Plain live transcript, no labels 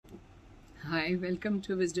Hi, welcome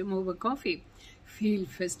to Wisdom Over Coffee. Feel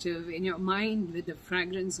festive in your mind with the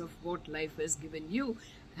fragrance of what life has given you,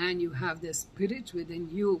 and you have the spirit within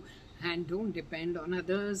you. And don't depend on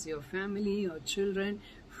others, your family or children,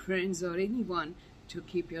 friends, or anyone to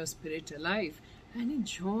keep your spirit alive. And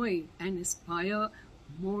enjoy and aspire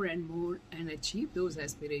more and more and achieve those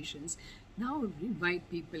aspirations. Now invite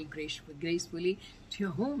people gracefully to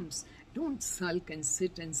your homes. Don't sulk and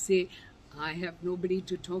sit and say, I have nobody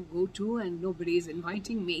to go to and nobody is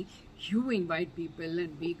inviting me. You invite people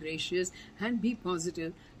and be gracious and be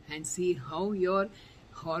positive and see how your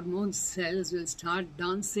hormone cells will start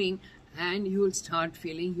dancing and you will start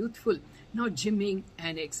feeling youthful. Now gymming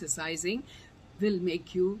and exercising will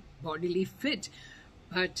make you bodily fit,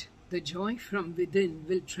 but the joy from within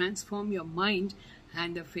will transform your mind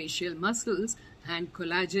and the facial muscles, and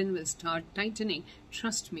collagen will start tightening.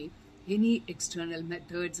 Trust me, any external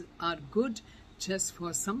methods are good just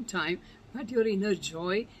for some time, but your inner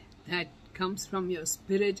joy that comes from your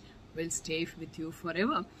spirit will stay with you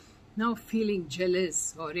forever. Now, feeling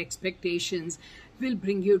jealous or expectations will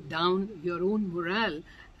bring you down your own morale.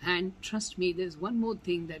 And trust me, there's one more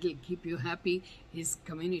thing that will keep you happy is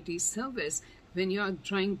community service. When you are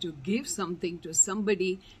trying to give something to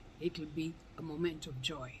somebody, it will be a moment of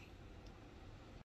joy.